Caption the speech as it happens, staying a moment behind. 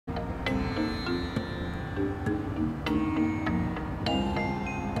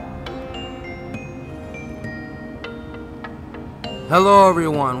Hello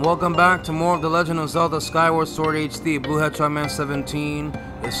everyone, welcome back to more of The Legend of Zelda Skyward Sword HD. Blue Hedgehog Man 17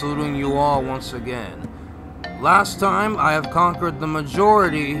 is saluting you all once again. Last time I have conquered the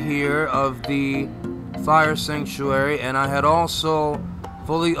majority here of the Fire Sanctuary, and I had also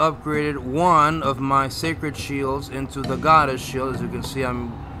fully upgraded one of my sacred shields into the Goddess Shield. As you can see,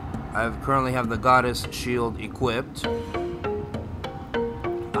 I currently have the Goddess Shield equipped.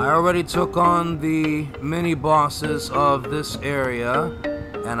 I already took on the mini bosses of this area,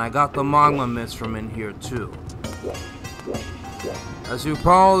 and I got the Mogma Mitts from in here too. As you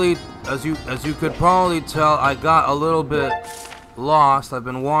could probably tell, I got a little bit lost. I've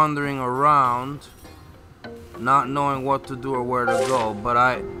been wandering around, not knowing what to do or where to go, but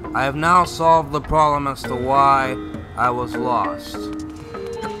I have now solved the problem as to why I was lost.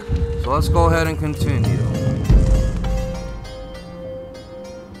 So let's go ahead and continue.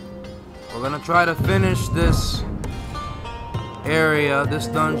 We're gonna try to finish this area, this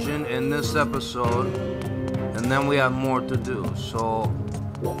dungeon, in this episode, and then we have more to do. So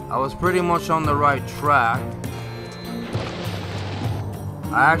I was pretty much on the right track.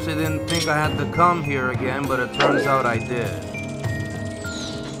 I actually didn't think I had to come here again, but it turns out I did.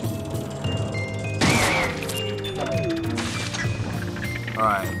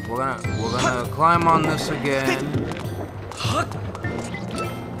 Alright, we're gonna climb on this again.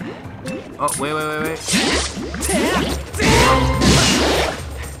 Oh, wait.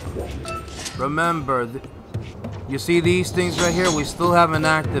 Remember, you see these things right here? We still haven't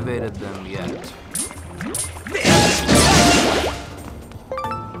activated them yet.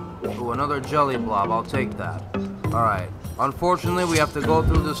 Ooh, another jelly blob. I'll take that. Alright. Unfortunately, we have to go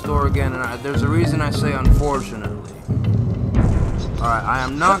through this door again, and there's a reason I say unfortunately. Alright, I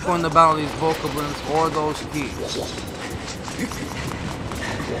am not going to battle these Bokoblins or those keys.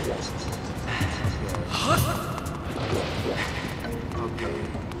 Okay.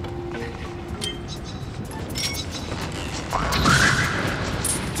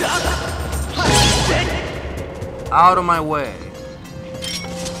 Out of my way.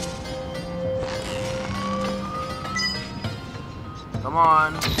 Come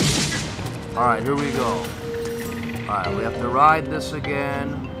on. Alright, here we go. Alright, we have to ride this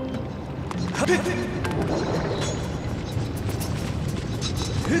again.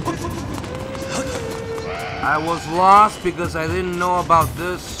 I was lost because I didn't know about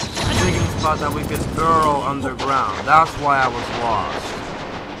this digging spot that we could burrow underground. That's why I was lost.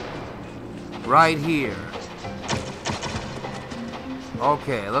 Right here.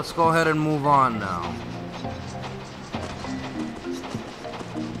 Okay, let's go ahead and move on now.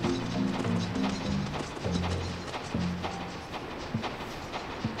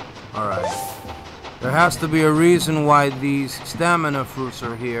 Alright. There has to be a reason why these stamina fruits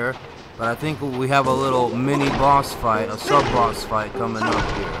are here. But I think we have a little mini boss fight, a sub-boss fight coming up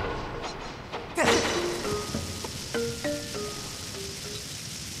here.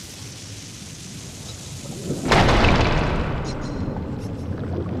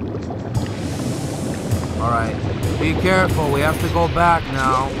 Alright, be careful, we have to go back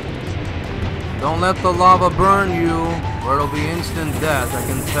now. Don't let the lava burn you, or it'll be instant death, I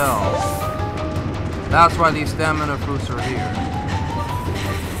can tell. That's why these stamina fruits are here.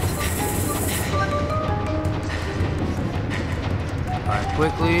 Alright,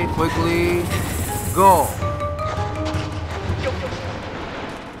 quickly, go!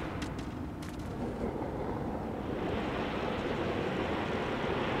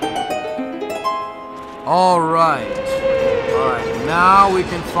 Alright, now we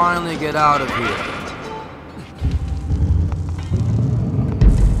can finally get out of here.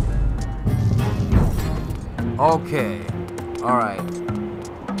 Okay, alright.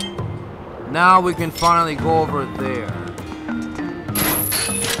 Now we can finally go over there.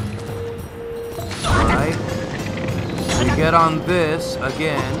 We get on this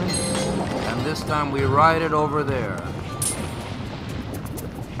again, and this time we ride it over there.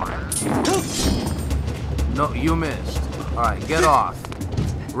 No, you missed. Alright, get off.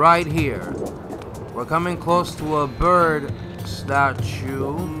 Right here. We're coming close to a bird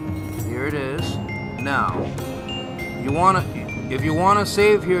statue. Here it is. Now, if you wanna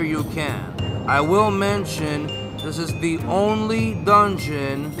save here, you can. I will mention this is the only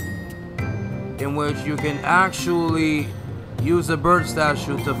dungeon in which you can actually use the bird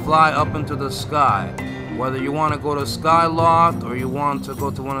statue to fly up into the sky. Whether you want to go to Skyloft or you want to go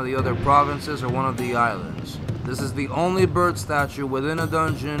to one of the other provinces or one of the islands. This is the only bird statue within a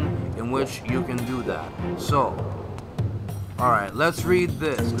dungeon in which you can do that. So, alright, let's read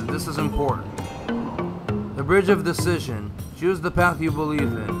this, because this is important. The Bridge of Decision. Choose the path you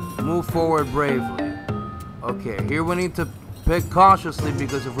believe in. Move forward bravely. Okay, here we need to pick cautiously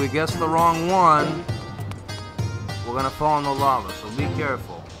because if we guess the wrong one, we're gonna fall in the lava, so be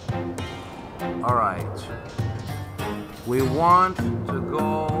careful. Alright. We want to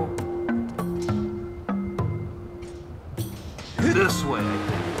go this way.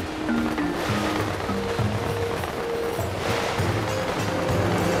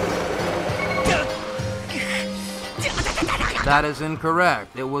 That is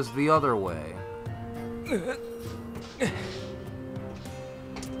incorrect. It was the other way.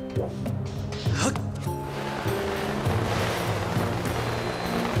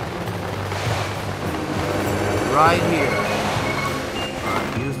 Right here.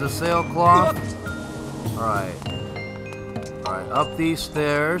 Alright, use the sailcloth. Alright. Alright, up these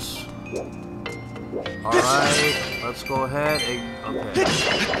stairs. Alright, let's go ahead. Okay.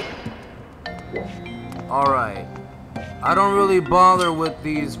 Alright. I don't really bother with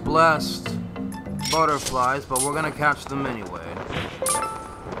these blessed butterflies, but we're gonna catch them anyway.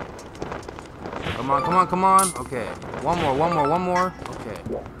 Come on, come on, come on. Okay. One more. Okay.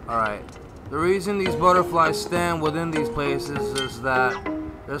 Alright. The reason these butterflies stand within these places is that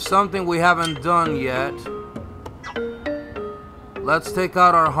there's something we haven't done yet. Let's take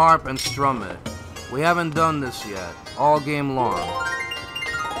out our harp and strum it. We haven't done this yet, all game long.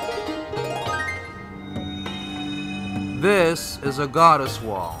 This is a goddess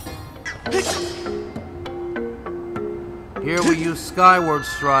wall. Here we use Skyward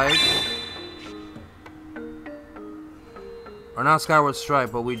Strike. Or not Skyward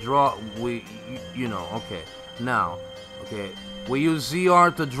Strike, but we draw, you know, okay. Now, okay, we use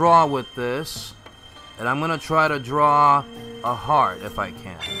ZR to draw with this. And I'm gonna try to draw a heart if I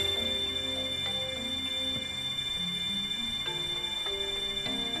can.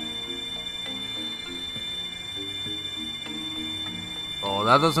 Oh,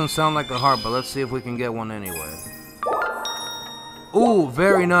 that doesn't sound like a heart, but let's see if we can get one anyway. Ooh,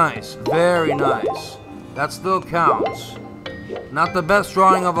 very nice. Very nice. That still counts. Not the best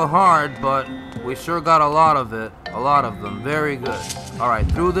drawing of a heart, but we sure got a lot of it. A lot of them. Very good. Alright,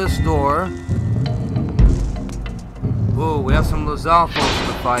 through this door. Ooh, we have some Lizalfos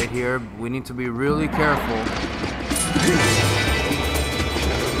to fight here. We need to be really careful.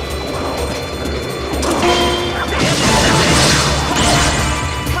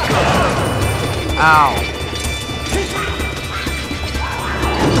 Ow.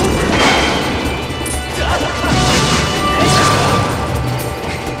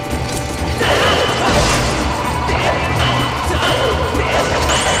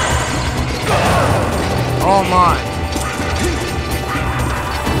 Oh my.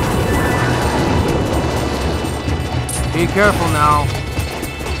 Be careful now.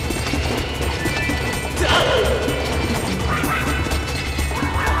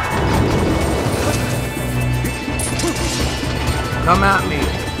 Come at me.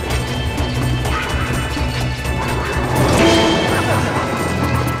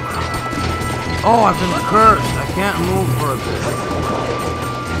 Oh, I've been cursed. I can't move for a bit.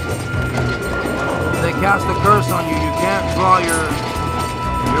 If they cast a curse on you, you can't draw your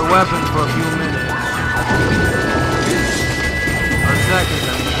weapon for a few minutes. Or seconds, I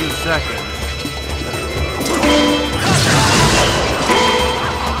mean, a few seconds.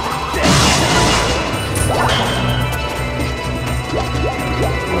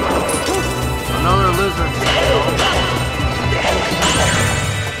 Another lizard tail.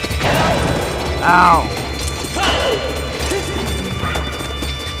 Ow.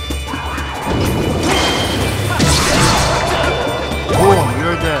 Boom,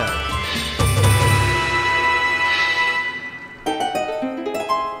 you're dead.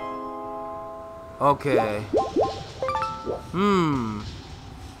 Okay.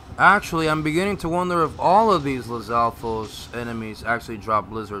 Actually, I'm beginning to wonder if all of these Lizalfos enemies actually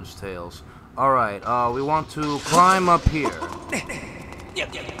drop lizard's tails. Alright, we want to climb up here.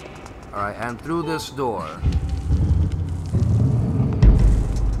 Alright, and through this door.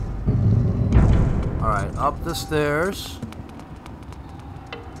 Alright, up the stairs.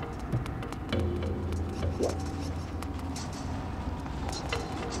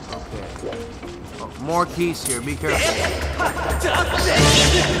 Okay. Oh, more keys here, be careful.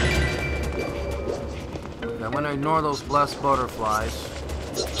 Okay, I'm gonna ignore those blessed butterflies.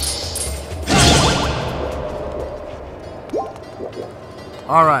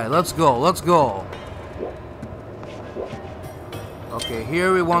 Alright, let's go, let's go. Okay,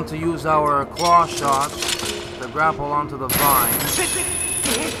 here we want to use our claw shots to grapple onto the vine.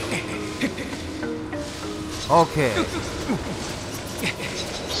 Okay.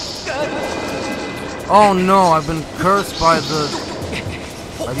 Oh no, I've been cursed by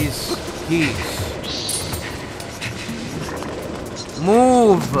these keys.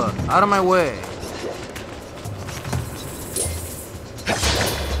 Move! Out of my way.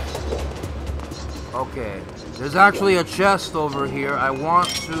 Okay. There's actually a chest over here. I want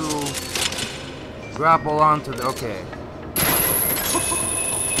to grapple onto the... Okay.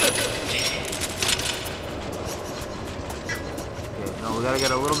 Okay, no, we gotta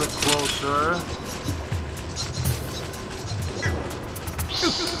get a little bit closer.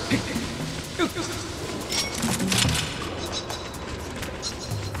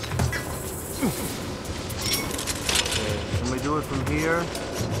 Can we do it from here?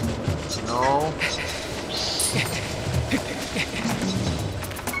 No.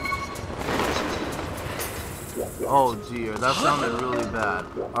 Oh dear, that sounded really bad.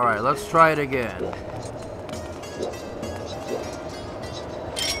 Alright, let's try it again.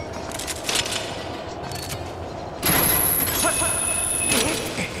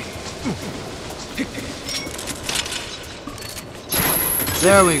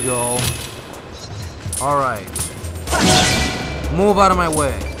 There we go. Alright. Move out of my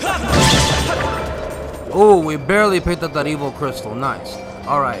way. Oh, we barely picked up that evil crystal. Nice.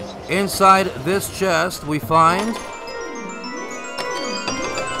 Alright. Inside this chest, we find...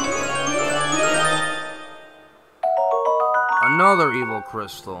 another evil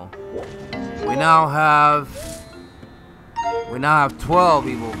crystal. We now have 12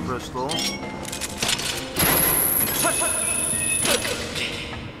 evil crystals.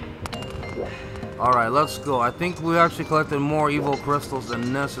 Alright, let's go. I think we actually collected more evil crystals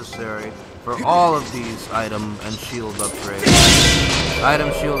than necessary for all of these item and shield upgrades.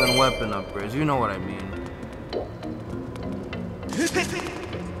 Item, shield, and weapon upgrades. You know what I mean.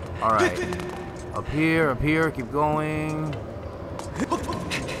 Alright. Up here, keep going.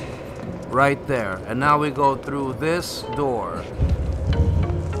 Right there. And now we go through this door.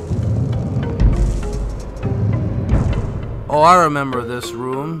 Oh, I remember this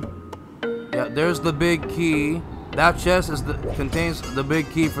room. Yeah, there's the big key. That chest contains the big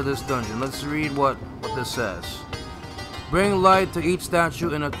key for this dungeon. Let's read what this says. Bring light to each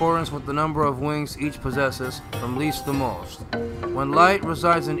statue in accordance with the number of wings each possesses, from least to most. When light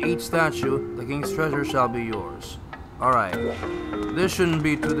resides in each statue, the king's treasure shall be yours. Alright. This shouldn't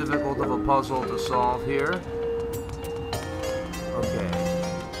be too difficult of a puzzle to solve here. Okay.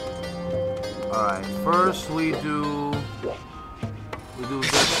 Alright, first we do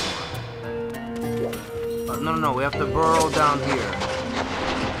this one. No, we have to burrow down here.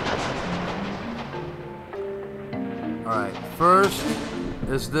 Alright, first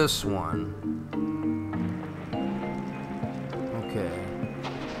is this one. Okay.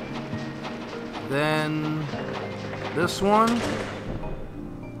 Then this one?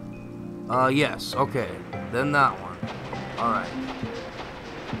 Yes, okay. Then that one. Alright.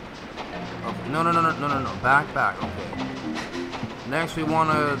 Okay, no. Back, okay. Next we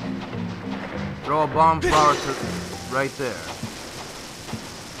want to throw a bomb flower to right there.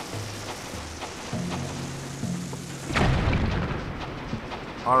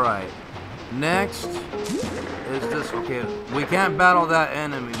 Alright. Next is this. Okay, we can't battle that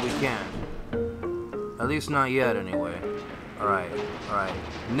enemy. We can't. At least not yet, anyway. Alright.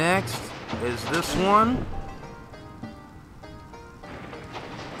 Next is this one.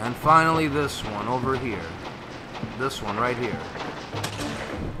 And finally this one over here. This one right here.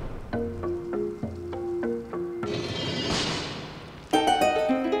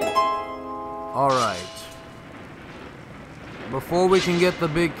 Alright. Before we can get the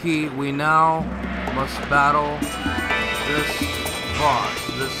big key, we now must battle this boss,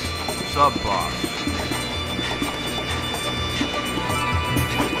 this sub-boss.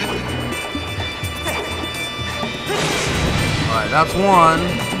 Alright, that's one.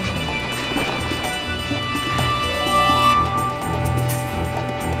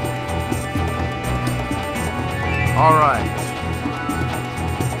 Alright.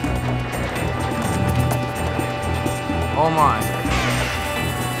 Oh my.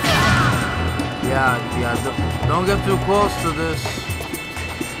 Yeah, don't get too close to this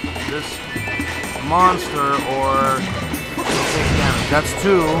monster or you'll take damage. That's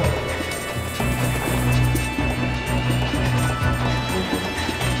two.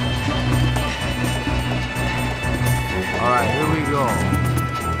 Alright, here we go.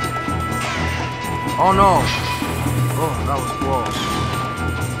 Oh no! Oh, that was close.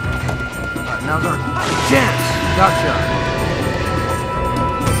 Alright, now's our chance! Gotcha!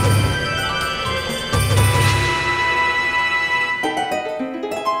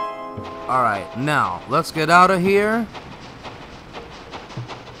 Alright, now, let's get out of here.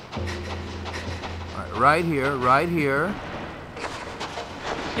 Alright, right here.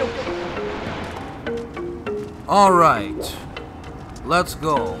 Alright. let's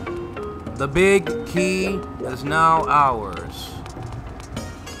go. The big key is now ours.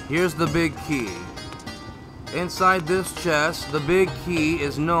 Here's the big key. Inside this chest, the big key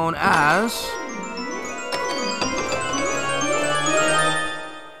is known as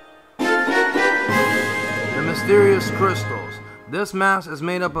the mysterious crystals. This mass is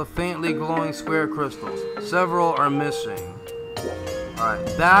made up of faintly glowing square crystals. Several are missing. Alright,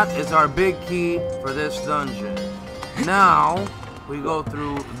 that is our big key for this dungeon. Now, we go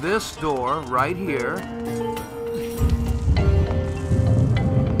through this door right here.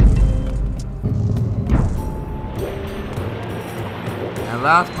 And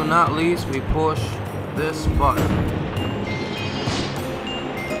last but not least, we push this button.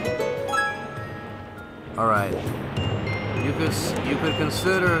 Alright. You could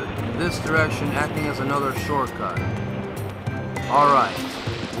consider this direction acting as another shortcut. Alright.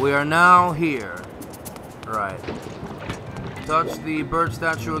 We are now here. Alright. Touch the bird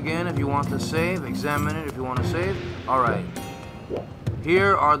statue again if you want to save. Examine it if you want to save. Alright.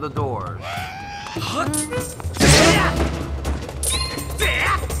 Here are the doors.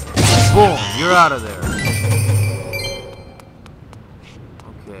 Boom! You're out of there.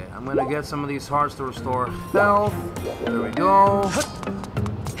 Okay, I'm gonna get some of these hearts to restore health. There we go.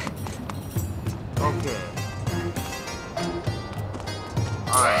 Okay.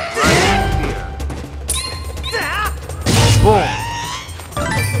 Alright, right here. Boom!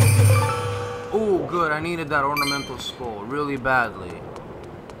 Ooh, good. I needed that ornamental skull really badly.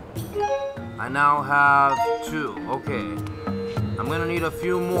 I now have 2. Okay. I'm gonna need a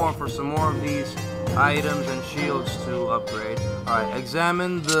few more for some more of these items and shields to upgrade. Alright,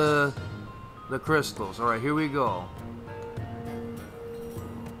 examine the crystals. Alright, here we go.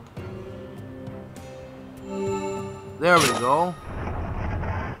 There we go.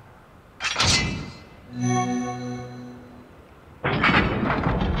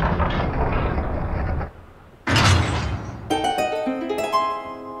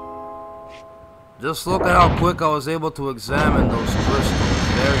 Just look at how quick I was able to examine those crystals.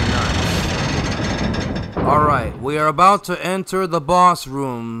 Very nice. Alright, we are about to enter the boss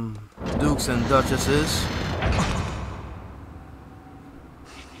room, dukes and duchesses.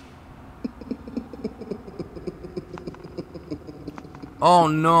 Oh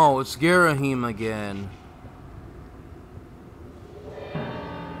no, it's Ghirahim again.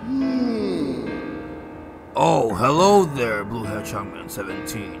 Oh, hello there, Blue Hedgehog Man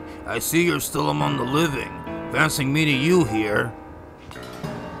 17. I see you're still among the living. Fancy meeting you here.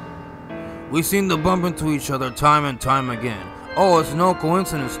 We seem to bump into each other time and time again. Oh, it's no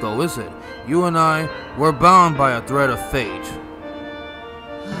coincidence though, is it? You and I were bound by a thread of fate.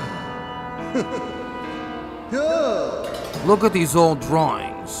 Look at these old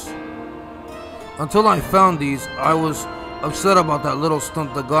drawings. Until I found these, I was upset about that little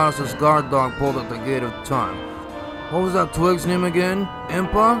stunt the goddess's guard dog pulled at the gate of time. What was that twig's name again?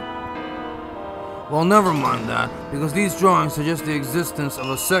 Impa? Well, never mind that, because these drawings suggest the existence of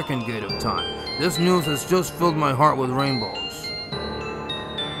a second gate of time. This news has just filled my heart with rainbows.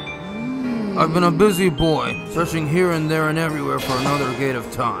 I've been a busy boy, searching here and there and everywhere for another gate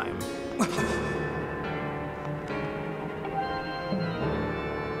of time.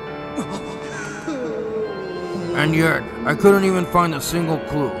 And yet, I couldn't even find a single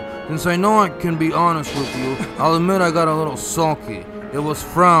clue. Since I know I can be honest with you, I'll admit I got a little sulky. It was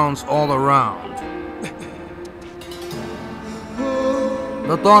frowns all around.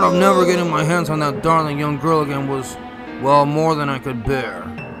 The thought of never getting my hands on that darling young girl again was, well, more than I could bear.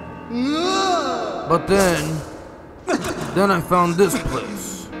 But then I found this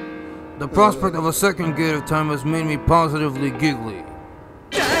place. The prospect of a second gate of time has made me positively giggly.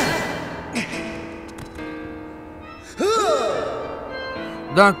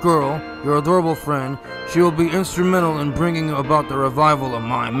 That girl, your adorable friend, she will be instrumental in bringing about the revival of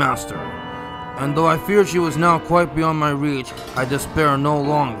my master. And though I feared she was now quite beyond my reach, I despair no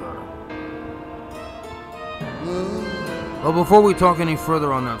longer. But before we talk any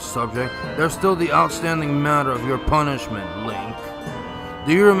further on that subject, there's still the outstanding matter of your punishment, Link.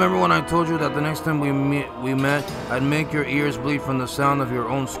 Do you remember when I told you that the next time we met, I'd make your ears bleed from the sound of your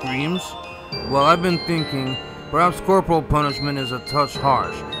own screams? Well, I've been thinking, perhaps corporal punishment is a touch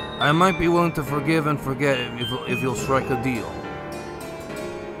harsh. I might be willing to forgive and forget if you'll strike a deal.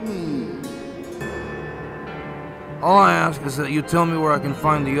 All I ask is that you tell me where I can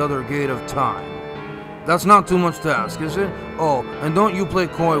find the other gate of time. That's not too much to ask, is it? Oh, and don't you play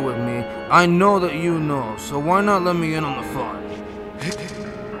coy with me. I know that you know, so why not let me in on the fun?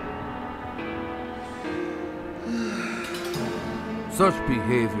 Such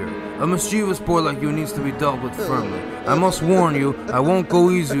behavior. A mischievous boy like you needs to be dealt with firmly. I must warn you, I won't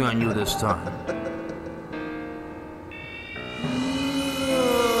go easy on you this time.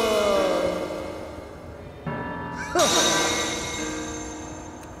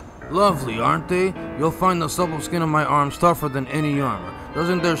 Lovely, aren't they? You'll find the supple skin of my arms tougher than any armor.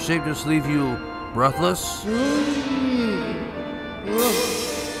 Doesn't their shape just leave you breathless?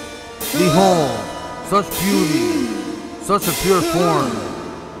 Behold, such beauty, such a pure form,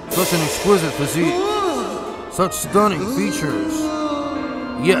 such an exquisite physique, such stunning features.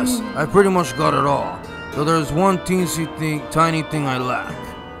 Yes, I pretty much got it all, though there's one tiny thing I lack.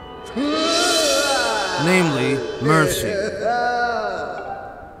 Namely, mercy.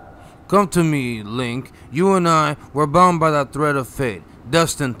 Come to me, Link. You and I were bound by that thread of fate,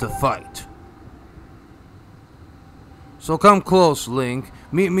 destined to fight. So come close, Link.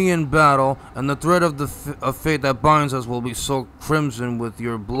 Meet me in battle, and the thread of fate that binds us will be soaked crimson with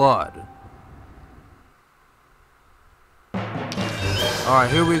your blood.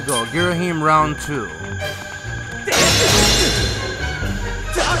 Alright, here we go. Ghirahim round 2.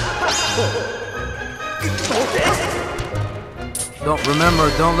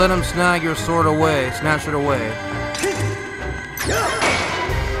 Don't let him snag your sword away, snatch it away.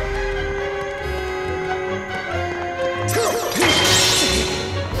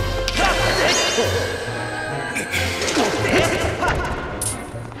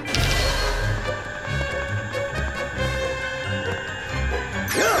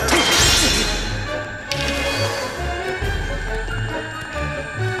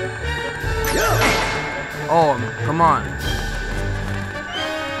 Oh, come on.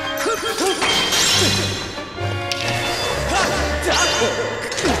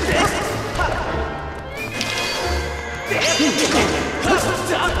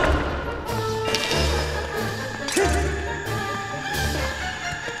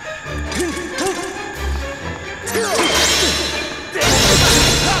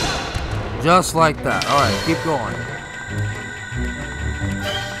 Just like that. Alright, keep going.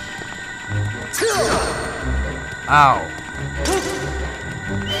 Ow.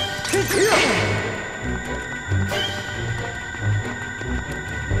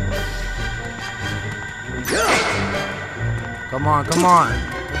 Come on, come on.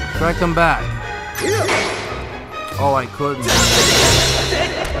 Strike him back. Oh, I couldn't.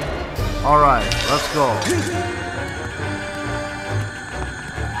 Alright, let's go.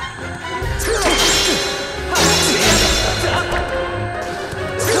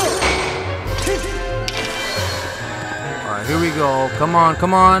 Alright, here we go. Come on,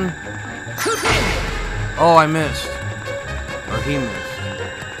 come on. Oh, I missed. Or he missed.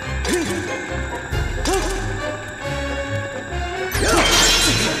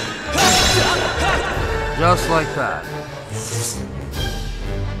 Just like that.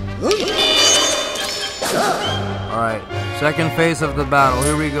 Alright, second phase of the battle.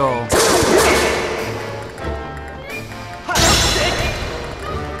 Here we go.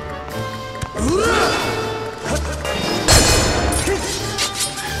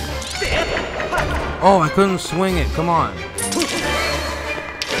 Oh, I couldn't swing it. Come on.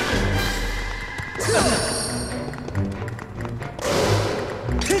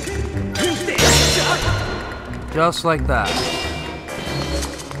 Just like that.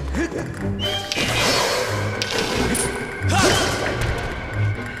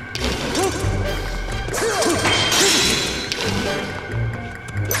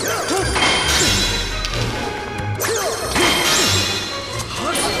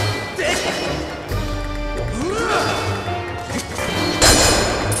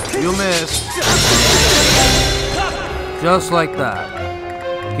 You missed. Just like that.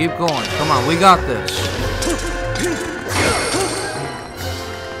 Keep going. Come on, we got this.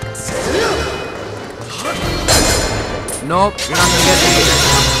 Nope, you're not gonna get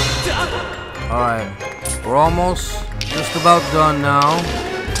me. Alright, we're almost just about done now.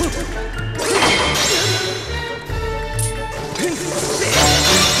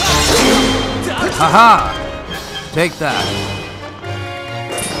 Haha! Take that.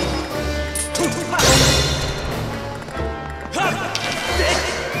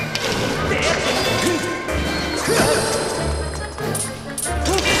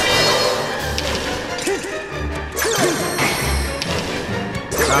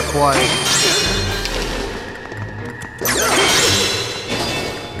 Not quite.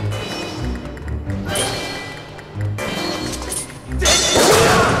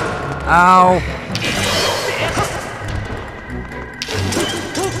 Ow.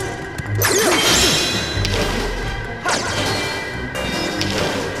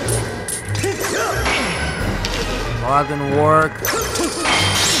 Oh, that didn't work.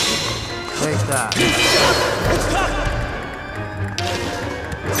 Take that.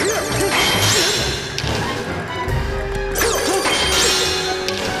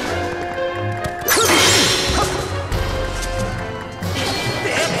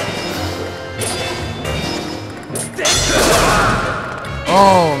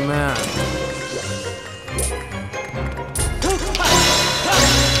 Oh man.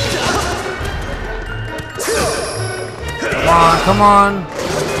 Come on, come on.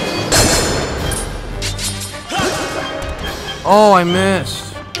 Oh, I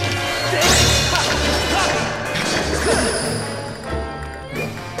missed.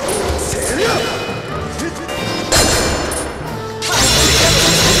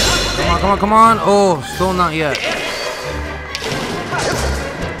 Come on, come on, come on. Oh, still not yet.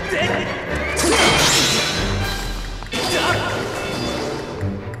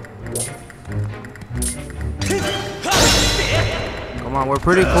 Come on, we're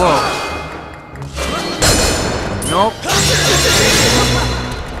pretty close. Nope.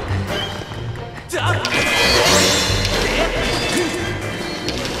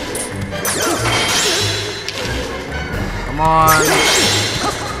 Come on.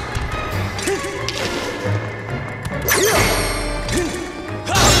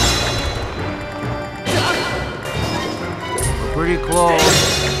 We're pretty close.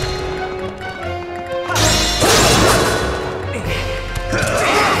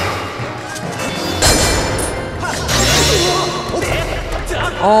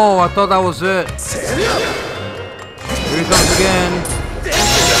 Oh, I thought that was it. Here he comes again.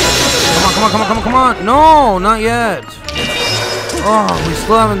 Come on, come on, come on, come on, come on. No, not yet. Oh, we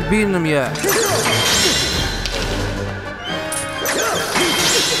still haven't beaten him yet.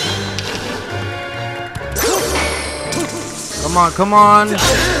 Come on, come on.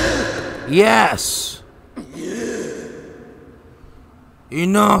 Yes.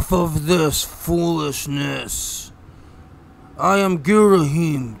 Enough of this foolishness. I am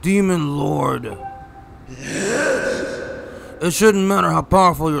Ghirahim, Demon Lord. It shouldn't matter how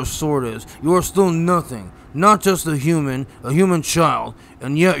powerful your sword is. You are still nothing. Not just a human child,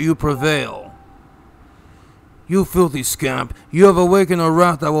 and yet you prevail. You filthy scamp, you have awakened a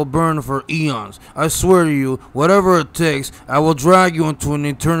wrath that will burn for eons. I swear to you, whatever it takes, I will drag you into an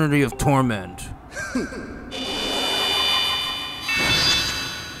eternity of torment.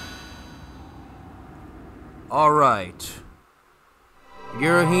 Alright.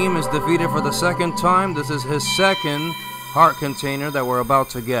 Ghirahim is defeated for the second time. This is his second heart container that we're about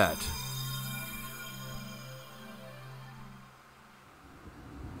to get.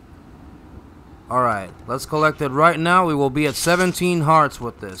 Alright, let's collect it right now. We will be at 17 hearts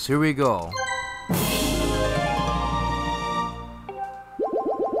with this. Here we go.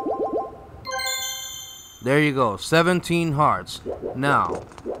 There you go, 17 hearts. Now,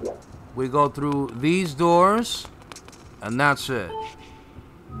 we go through these doors, and that's it.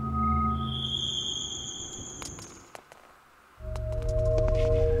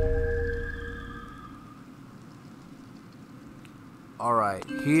 Alright,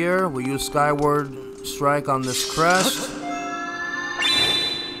 here we use Skyward Strike on this crest.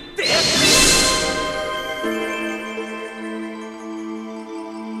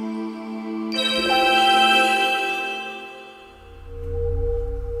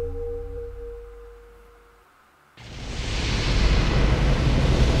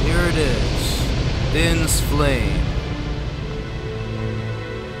 Here it is, Din's Flame.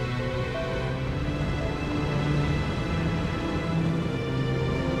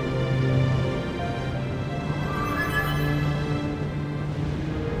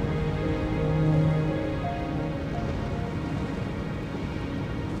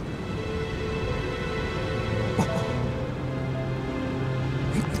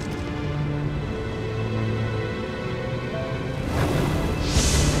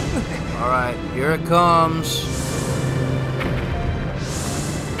 Alright, here it comes.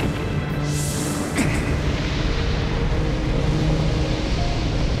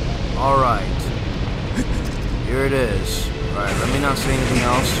 Alright. Here it is. Alright, let me not say anything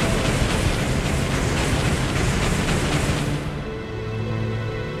else.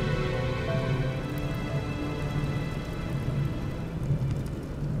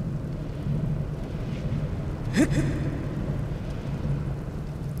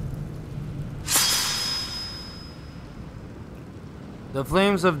 The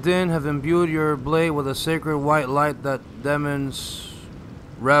flames of Din have imbued your blade with a sacred white light that demons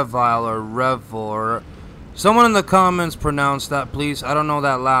revile or revel, or someone in the comments pronounce that, please. I don't know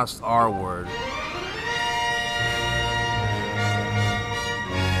that last R word.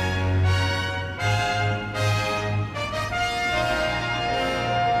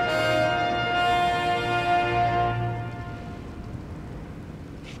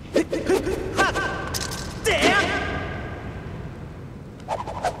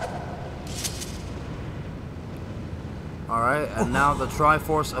 Alright, and now the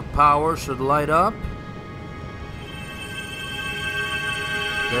Triforce of Power should light up.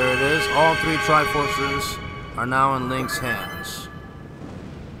 There it is. All 3 Triforces are now in Link's hands.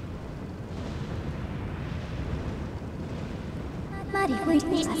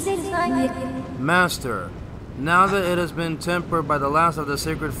 Master, now that it has been tempered by the last of the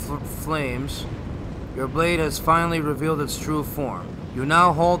sacred flames, your blade has finally revealed its true form. You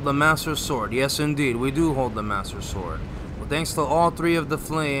now hold the Master Sword. Yes, indeed, we do hold the Master Sword. Well, thanks to all 3 of the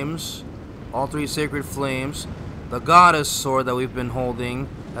flames, all 3 sacred flames, the Goddess Sword that we've been holding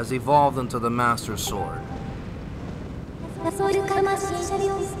has evolved into the Master Sword.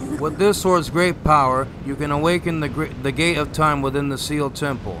 With this sword's great power, you can awaken the Gate of Time within the Sealed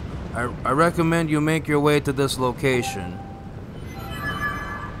Temple. I recommend you make your way to this location.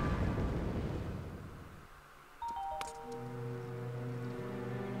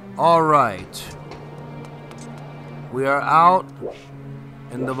 Alright. We are out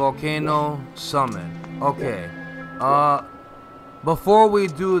in the Volcano Summit. Okay. Before we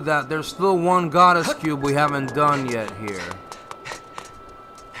do that, there's still one Goddess Cube we haven't done yet here.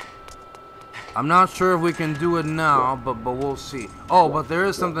 I'm not sure if we can do it now, but we'll see. Oh, but there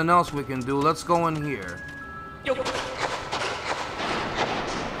is something else we can do. Let's go in here.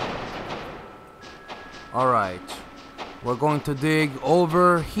 Alright. We're going to dig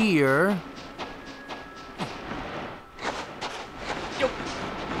over here.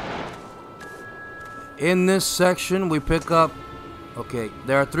 In this section, we pick up... Okay,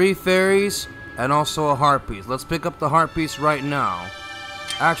 there are 3 fairies and also a heart piece. Let's pick up the heart piece right now.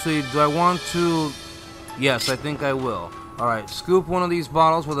 Actually, do I want to... Yes, I think I will. Alright, scoop one of these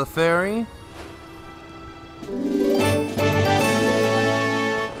bottles with a fairy.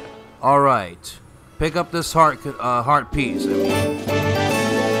 Alright. Pick up this heart piece, I mean.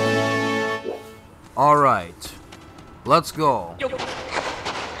 Alright. Let's go.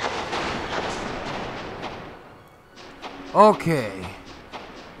 Okay.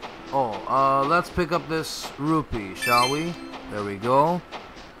 Oh, let's pick up this rupee, shall we? There we go.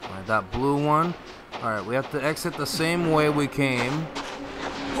 Alright, that blue one. Alright, we have to exit the same way we came.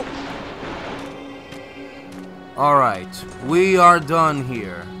 Alright, we are done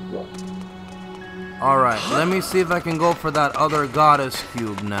here. Alright, let me see if I can go for that other Goddess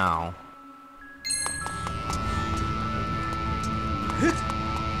Cube now.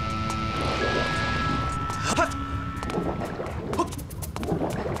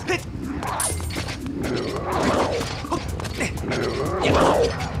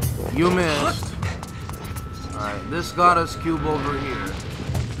 You missed. Alright, this Goddess Cube over here.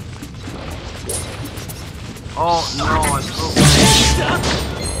 Oh no, I still can't.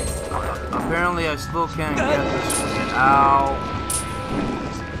 Apparently I still can't get this shit. Ow.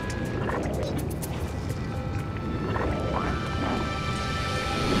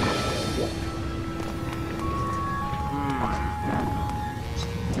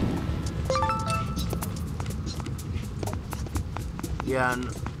 Yeah,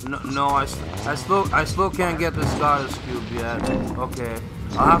 no, I still can't get this Goddess Cube yet. Okay,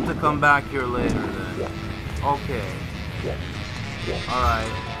 I'll have to come back here later then. Okay.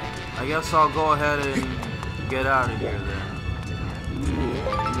 Alright. I guess I'll go ahead and get out of here then.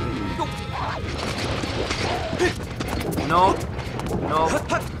 Nope. Nope.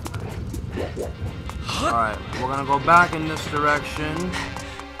 Alright, we're gonna go back in this direction.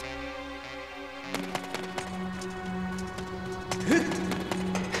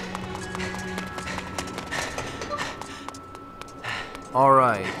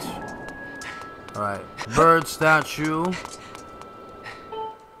 Alright. Alright. Bird statue.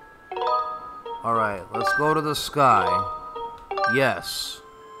 Alright, let's go to the sky. Yes.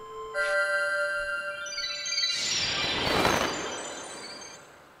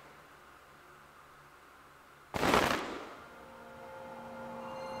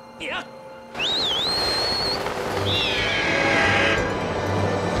 Yeah.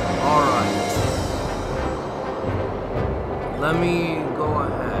 Alright. Let me go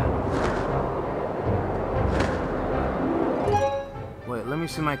ahead. Wait, let me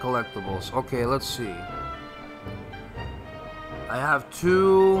see my collectibles. Okay, let's see. I have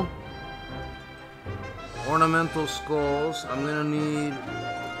 2 ornamental skulls. I'm gonna need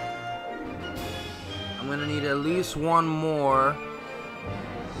at least 1 more.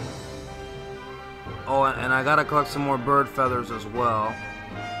 Oh, and I gotta collect some more bird feathers as well.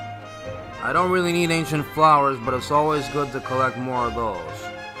 I don't really need ancient flowers, but it's always good to collect more of those.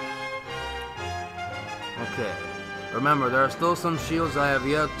 Okay. Remember, there are still some shields I have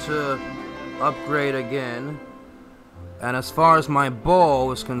yet to upgrade again. And as far as my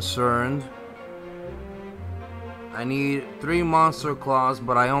bow is concerned, I need 3 monster claws,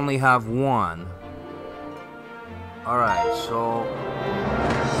 but I only have 1. Alright, so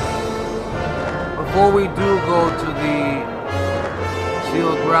before we do go to the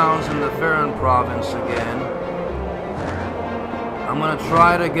sealed grounds in the Farron province again, I'm gonna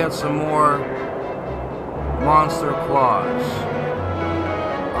try to get some more monster claws.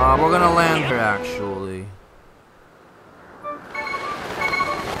 We're gonna land here actually.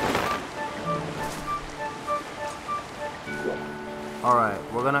 Alright,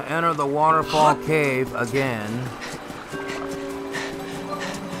 we're gonna enter the waterfall cave again.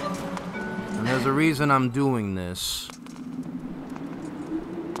 And there's a reason I'm doing this.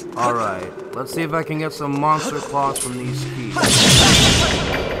 Alright, let's see if I can get some monster claws from these keys.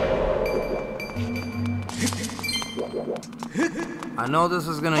 I know this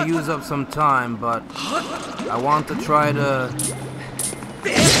is gonna use up some time, but I want to try to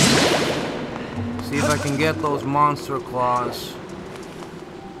see if I can get those monster claws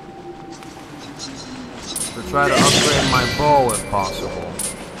to try to upgrade my bow if possible.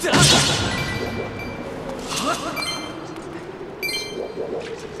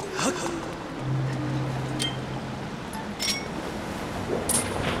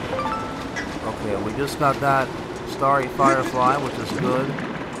 Okay, we just got that starry firefly, which is good.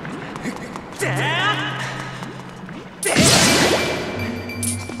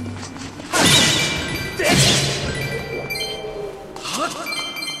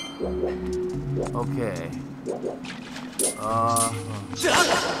 Okay.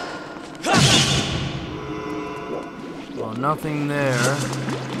 Well, nothing there.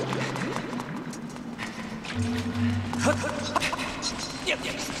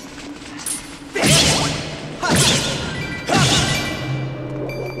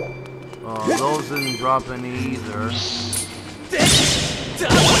 Oh, those didn't drop any either.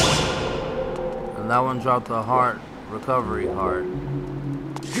 And that one dropped the heart, recovery heart.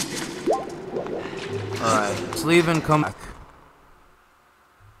 Alright, let's leave and come back.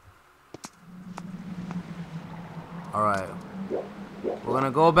 Alright. We're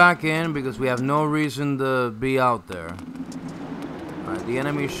gonna go back in because we have no reason to be out there. Alright, the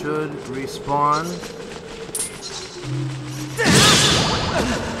enemy should respawn.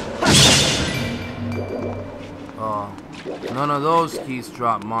 Oh, none of those keys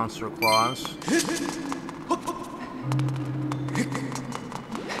drop monster claws.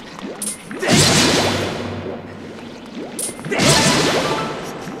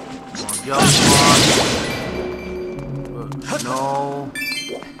 Jump block. No.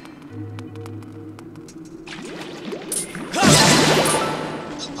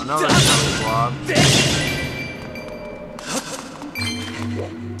 Another jump block.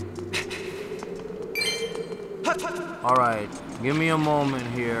 Alright, give me a moment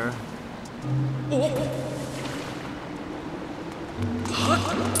here.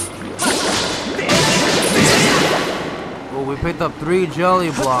 Oh, we picked up 3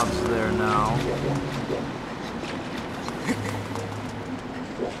 jelly blobs there now.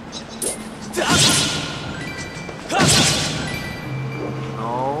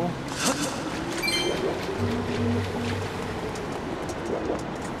 No.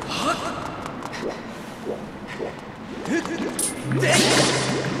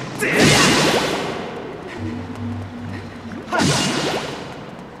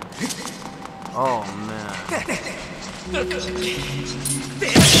 Oh man.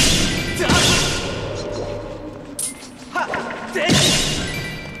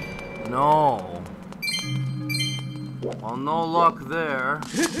 No. Well, no luck there.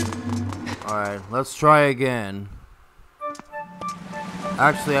 Alright, let's try again.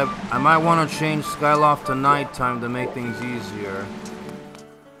 Actually, I might want to change Skyloft to nighttime to make things easier.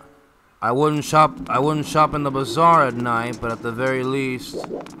 I wouldn't shop in the Bazaar at night, but at the very least,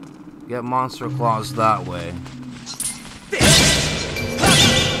 get monster claws that way.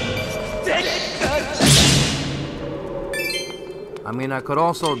 I mean, I could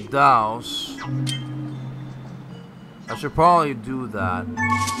also douse. I should probably do that.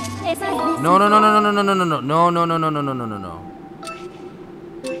 No, no, no, no, no, no, no, no, no, no, no, no, no, no, no, no, no, no.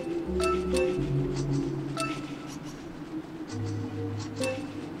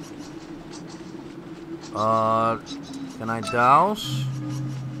 Can I douse?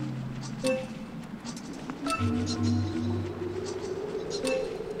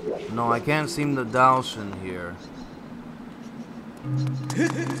 No, I can't seem to douse in here.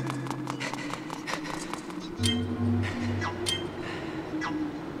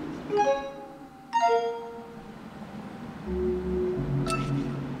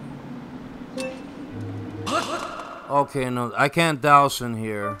 Okay, no, I can't douse in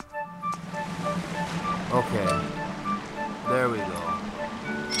here. Okay. There we go.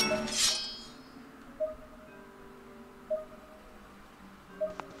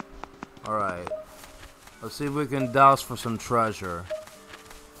 Alright. Let's see if we can douse for some treasure.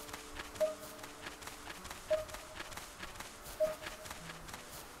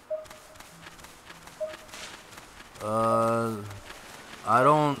 I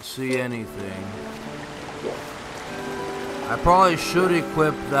don't see anything. I probably should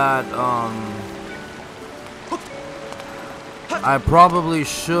equip that, I probably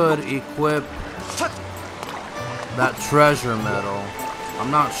should equip that treasure medal.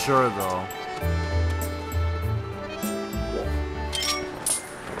 I'm not sure though.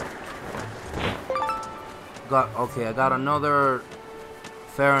 Okay, I got another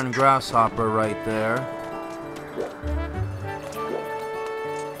Farron grasshopper right there.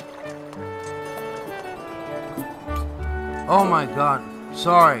 Oh my god.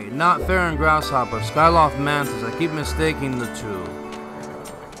 Sorry, not Farron grasshopper, Skyloft mantis. I keep mistaking the two.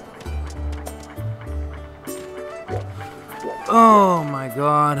 Oh my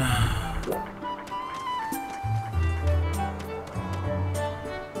god.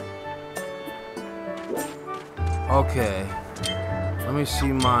 Okay. Let me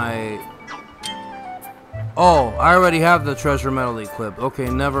see my... Oh, I already have the treasure medal equipped. Okay,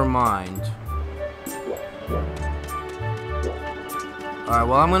 never mind. Alright,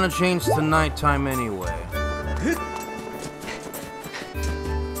 well, I'm gonna change to nighttime anyway.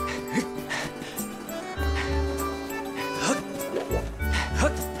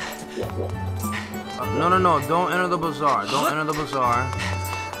 No, don't enter the bazaar. Don't enter the bazaar.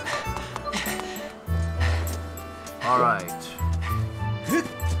 Alright.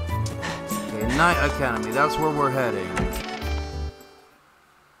 Okay, Night Academy. That's where we're heading.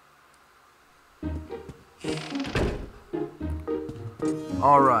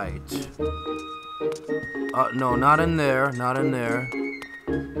 Alright. No, not in there. Not in there.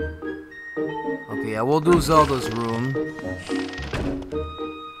 Okay, yeah, we'll do Zelda's room.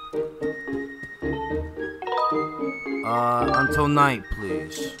 Until night,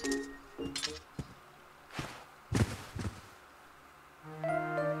 please.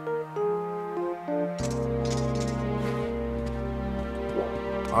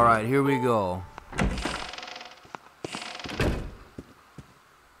 Alright, here we go.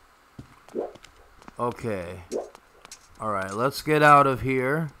 Okay. Alright, let's get out of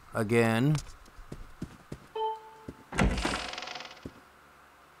here again.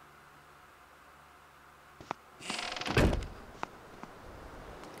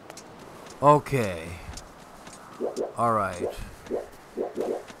 Okay. Alright.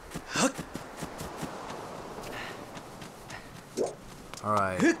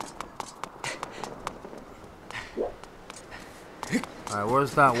 Alright. Alright,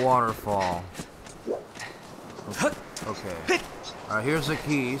 where's that waterfall? Okay. Alright, here's the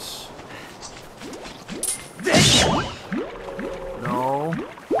keys. No.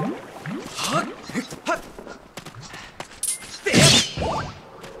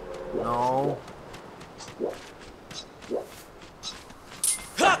 No.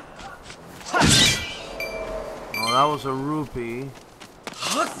 Oh, that was a rupee.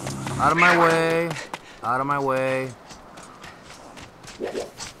 Out of my way. Out of my way.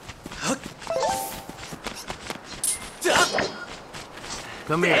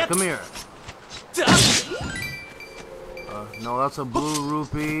 Come here, come here. No, that's a blue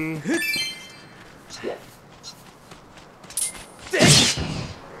rupee.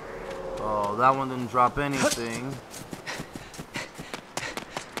 Oh, that one didn't drop anything.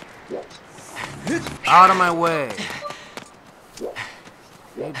 Out of my way.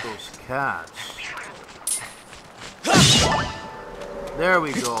 Hate those cats. There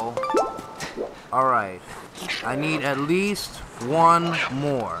we go. Alright. I need at least one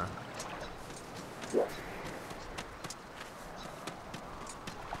more.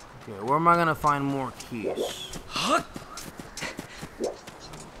 Okay, where am I gonna find more keys?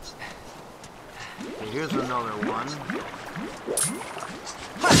 Okay, here's another one.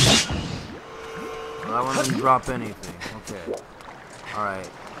 Well, that one didn't drop anything. Okay. Alright.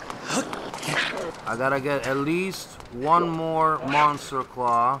 I gotta get at least one more monster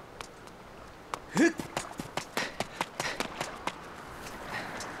claw.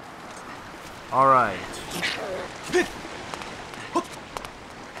 Alright.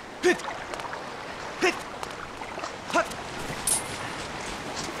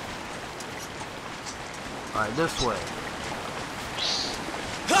 Alright, this way.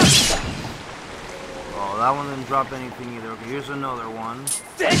 Oh, that one didn't drop anything either. Okay, here's another one.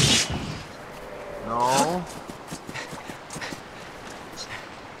 No.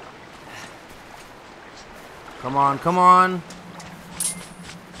 Come on, come on.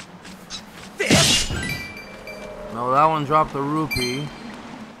 No, that one dropped the rupee.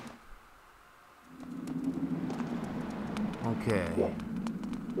 Okay.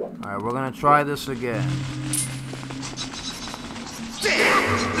 Alright, we're gonna try this again.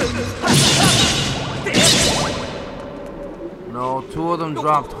 No, 2 of them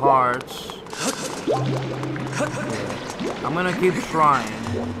dropped hearts. Okay. I'm gonna keep trying.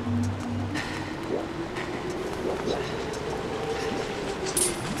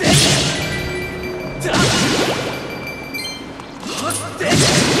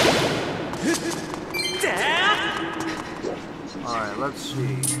 Alright, let's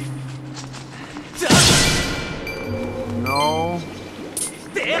see. No.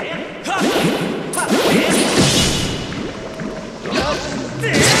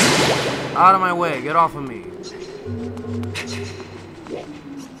 Out of my way, get off of me.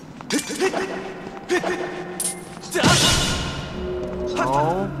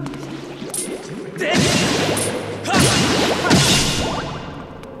 No.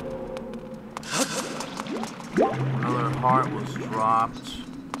 Another heart was dropped.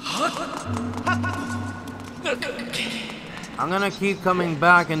 I'm gonna keep coming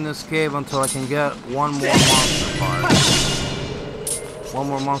back in this cave until I can get one more monster part. One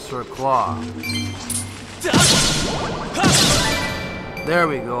more monster claw. There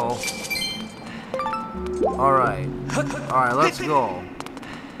we go. Alright. Alright, let's go.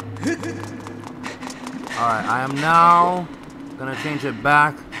 Alright, I am now gonna change it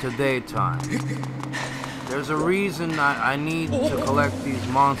back to daytime. There's a reason I need to collect these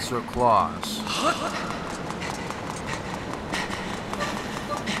monster claws.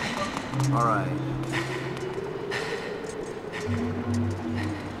 Alright.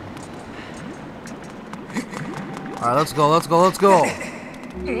 Alright, let's go, let's go, let's go!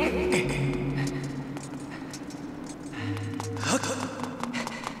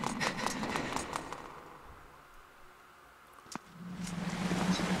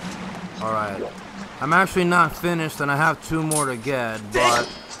 Alright. I'm actually not finished and I have 2 more to get, but...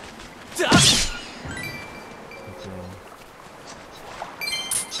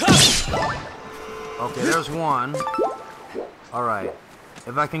 Okay, there's one. Alright.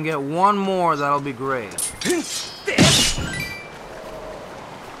 If I can get one more, that'll be great.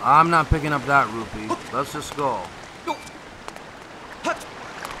 I'm not picking up that rupee. Let's just go.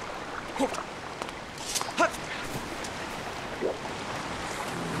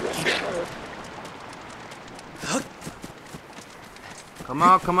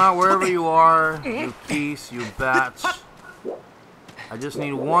 Come out, wherever you are, you geese, you bats. I just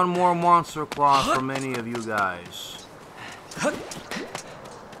need one more monster claw from any of you guys.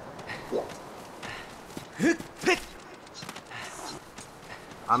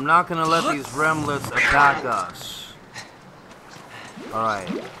 I'm not gonna let these remlets attack us. Alright.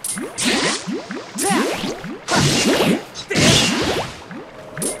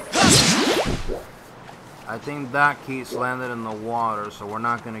 I think that keys landed in the water, so we're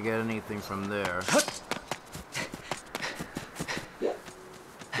not gonna get anything from there.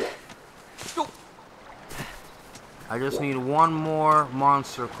 I just need one more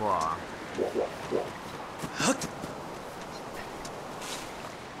monster claw.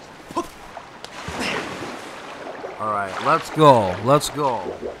 Alright, let's go. Let's go.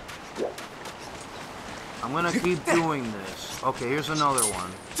 I'm gonna keep doing this. Okay, here's another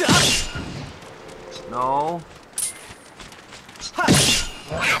one. No.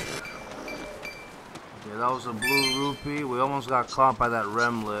 Okay, that was a blue rupee. We almost got caught by that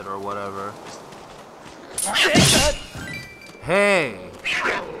remlet or whatever. Hey!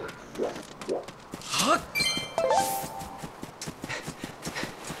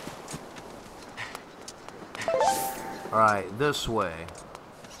 Alright, this way.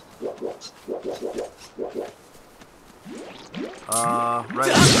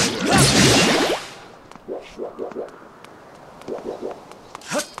 Right here.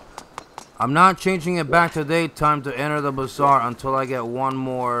 I'm not changing it back to daytime to enter the bazaar until I get one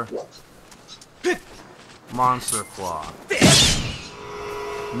more monster claw.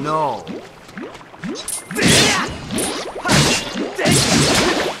 No.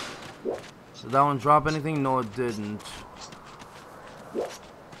 Did that one drop anything? No, it didn't.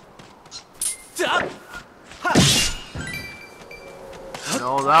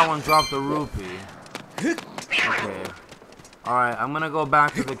 No, that one dropped a rupee. Okay. Alright, I'm gonna go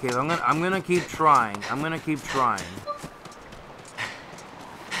back to the cave. I'm gonna keep trying. I'm gonna keep trying.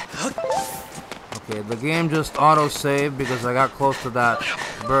 Okay, the game just auto-saved because I got close to that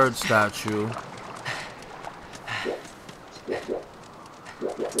bird statue.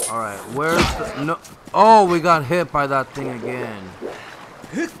 Alright, where's the... No... Oh, we got hit by that thing again.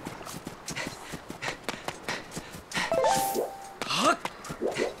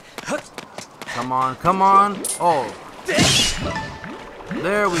 Come on, come on. Oh.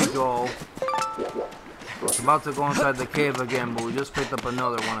 There we go. I was about to go inside the cave again, but we just picked up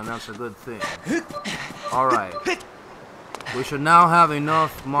another one, and that's a good thing. Alright. We should now have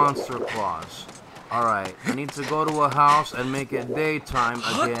enough monster claws. Alright, I need to go to a house and make it daytime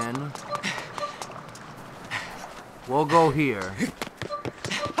again. We'll go here.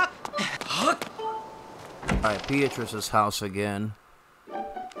 Alright, Beatrice's house again.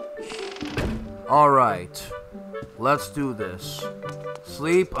 Alright, let's do this.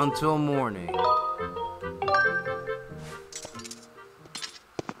 Sleep until morning.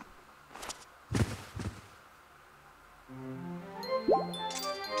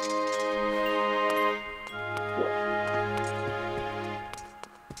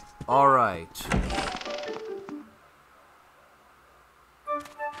 Alright.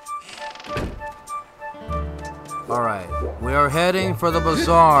 Alright, we are heading for the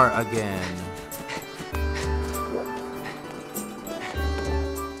bazaar again.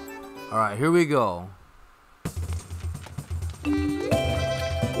 Alright, here we go.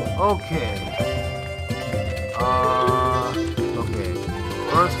 Okay. Okay.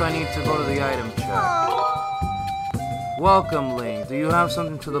 First I need to go to the item check. Welcome, Link. Do you have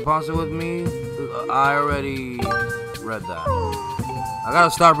something to deposit with me? I already read that. I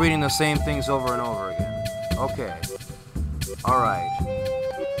gotta stop reading the same things over and over again. Okay. Alright.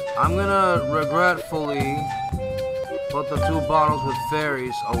 I'm gonna regretfully put the 2 bottles with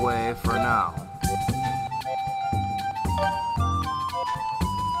fairies away for now.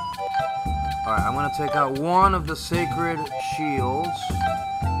 Alright, I'm gonna take out one of the sacred shields.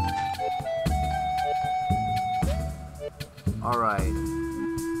 Alright.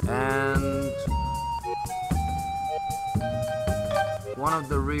 And one of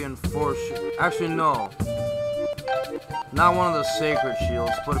the reinforced actually no. Not one of the sacred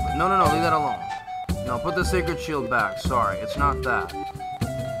shields. Put it no, leave that alone. No, put the sacred shield back. Sorry, it's not that.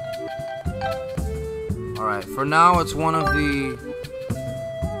 Alright, for now it's one of the...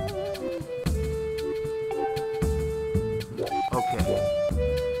 Okay.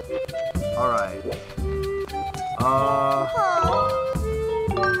 Alright.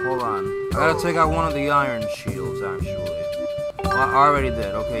 Hold on. I gotta take out one of the iron shields, actually. Well, I already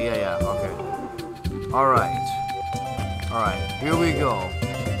did. Okay, yeah, okay. Alright. Alright, here we go.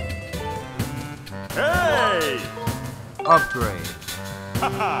 Hey! Upgrade.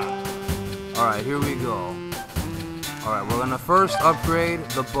 Alright, here we go. Alright, we're gonna first upgrade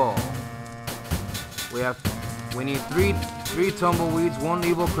the bow. We need three tumbleweeds, 1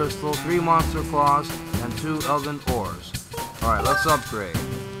 evil crystal, 3 monster claws, and 2 elven ores. Alright, let's upgrade.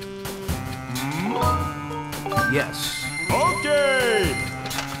 Yes. Okay!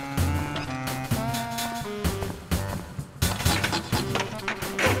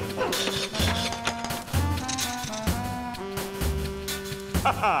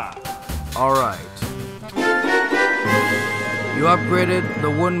 Alright. You upgraded the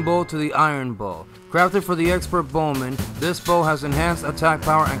wooden bow to the iron bow. Crafted for the expert bowman, this bow has enhanced attack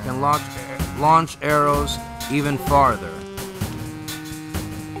power and can launch arrows even farther.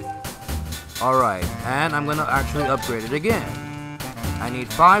 Alright, and I'm gonna actually upgrade it again. I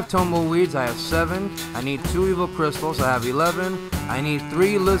need 5 tumbleweeds, I have 7. I need 2 evil crystals, I have 11. I need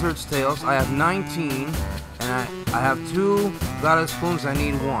 3 lizard's tails, I have 19. And I have 2 goddess plumes, I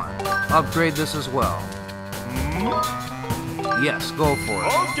need 1. Upgrade this as well. Yes, go for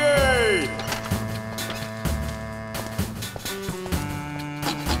it. Okay!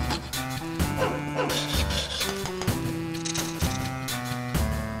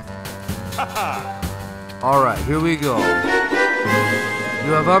 Alright, here we go.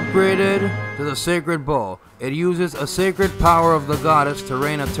 You have upgraded to the sacred bow. It uses a sacred power of the goddess to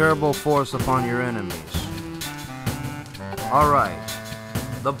rain a terrible force upon your enemies. Alright.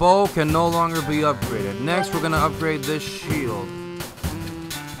 The bow can no longer be upgraded. Next, we're gonna upgrade this shield.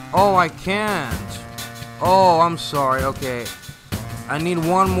 Oh, I can't. Oh, I'm sorry. Okay. I need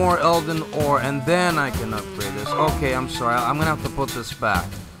 1 more elven ore, and then I can upgrade this. Okay, I'm sorry. I'm gonna have to put this back.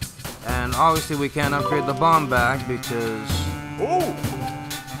 And obviously, we can't upgrade the bomb back because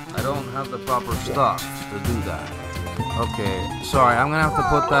I don't have the proper stuff to do that. Okay, sorry. I'm gonna have to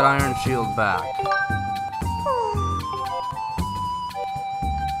put that iron shield back.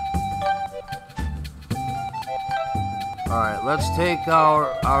 Alright, let's take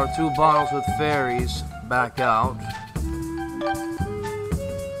our 2 bottles with fairies back out.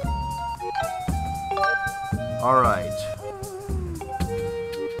 Alright.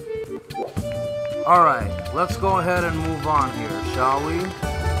 Alright, let's go ahead and move on here, shall we?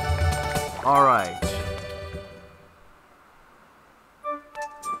 Alright.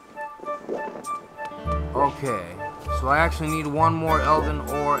 Okay, so I actually need one more Elden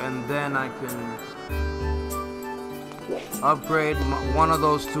Ore and then I can upgrade one of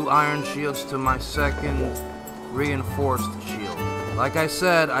those 2 iron shields to my second reinforced shield. Like I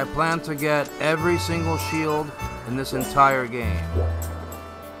said, I plan to get every single shield in this entire game.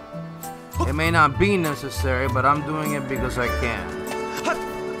 It may not be necessary, but I'm doing it because I can.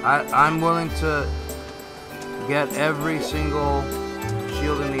 I'm willing to get every single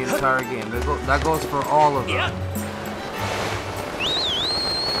shield in the entire game. That goes for all of them.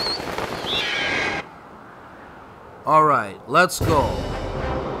 Alright, let's go.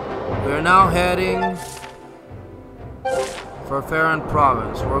 We're now heading for Farron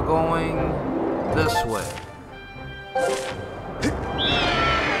Province. We're going this way.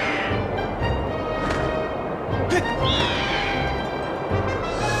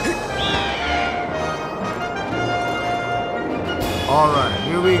 Alright,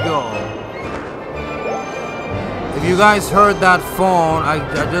 here we go. If you guys heard that phone, I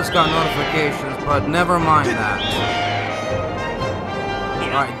just got notifications, but never mind that.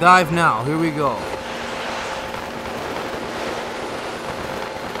 Alright, dive now. Here we go.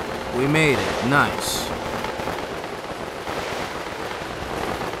 We made it. Nice.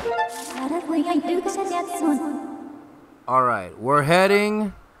 Alright, we're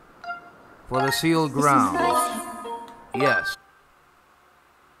heading for the sealed grounds. Yes.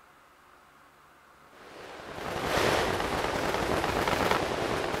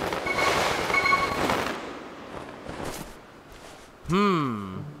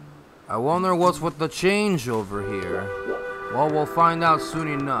 I wonder what's with the change over here. Well, we'll find out soon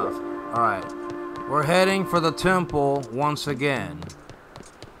enough. Alright, we're heading for the temple once again.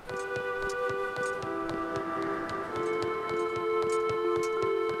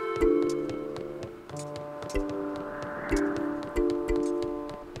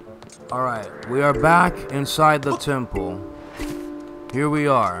 Alright, we are back inside the temple. Here we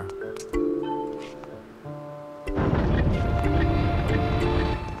are.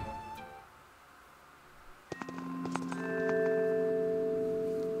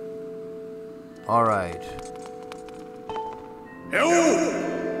 Alright.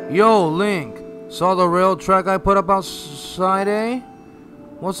 Yo, Link! Saw the rail track I put up outside, eh?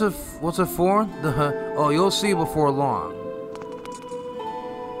 What's it for? Oh, you'll see before long.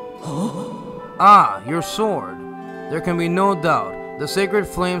 Ah, your sword. There can be no doubt. The sacred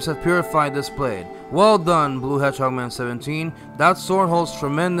flames have purified this blade. Well done, Blue Hedgehog Man 17. That sword holds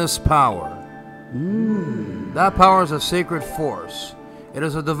tremendous power. That power is a sacred force. It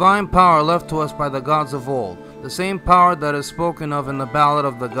is a divine power left to us by the gods of old, the same power that is spoken of in the Ballad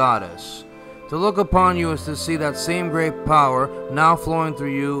of the Goddess. To look upon you is to see that same great power now flowing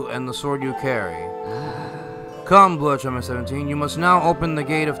through you and the sword you carry. Come, Blue Hedgehog Man 17, you must now open the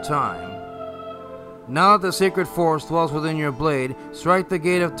gate of time. Now that the sacred force dwells within your blade, strike the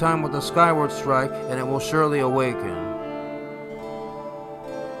gate of time with a skyward strike, and it will surely awaken.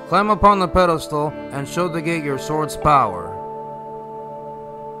 Climb upon the pedestal and show the gate your sword's power.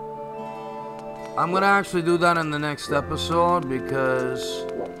 I'm gonna actually do that in the next episode because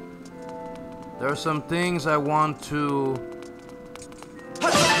there are some things I want to...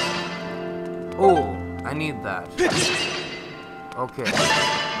 Oh, I need that. Okay.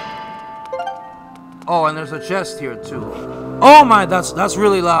 Oh, and there's a chest here too. Oh my, that's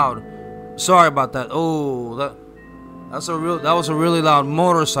really loud. Sorry about that. Oh, that was a really loud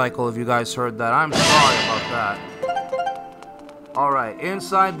motorcycle. If you guys heard that, I'm sorry about that. Alright,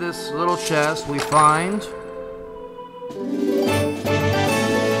 inside this little chest we find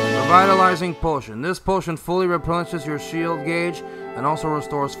Revitalizing Potion. This potion fully replenishes your shield gauge and also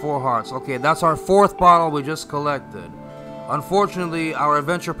restores 4 hearts. Okay, that's our 4th bottle we just collected. Unfortunately, our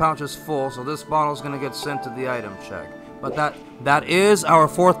adventure pouch is full, so this bottle is going to get sent to the item check. But that is our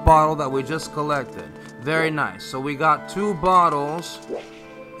 4th bottle that we just collected. Very nice. So we got 2 bottles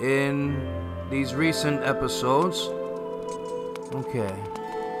in these recent episodes. Okay.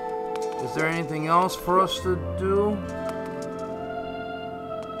 Is there anything else for us to do?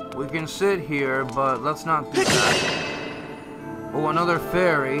 We can sit here, but let's not do that. Oh, another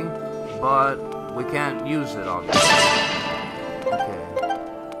fairy, but we can't use it, obviously. Okay.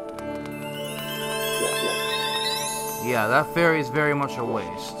 Yeah, that fairy is very much a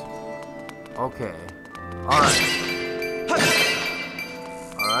waste. Okay. Alright.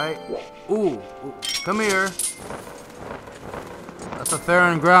 Alright. Ooh, come here. That's a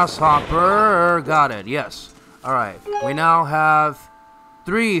Farron grasshopper. Got it, yes. Alright. We now have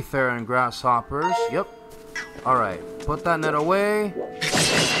 3 Theron grasshoppers. Yep. Alright, put that net away.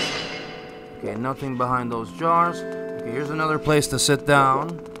 Okay, nothing behind those jars. Okay, here's another place to sit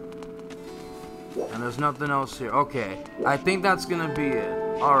down. And there's nothing else here. Okay, I think that's gonna be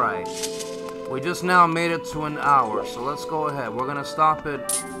it. Alright. We just now made it to an hour, so let's go ahead. We're gonna stop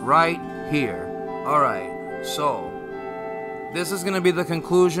it right here. Alright, so this is gonna be the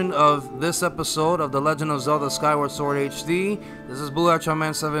conclusion of this episode of The Legend of Zelda Skyward Sword HD. This is Blue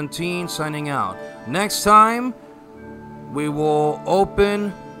Man 17 signing out. Next time, we will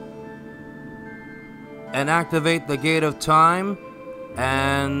open and activate the Gate of Time,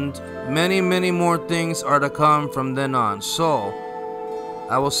 and many more things are to come from then on. So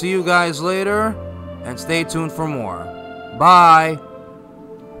I will see you guys later, and stay tuned for more. Bye!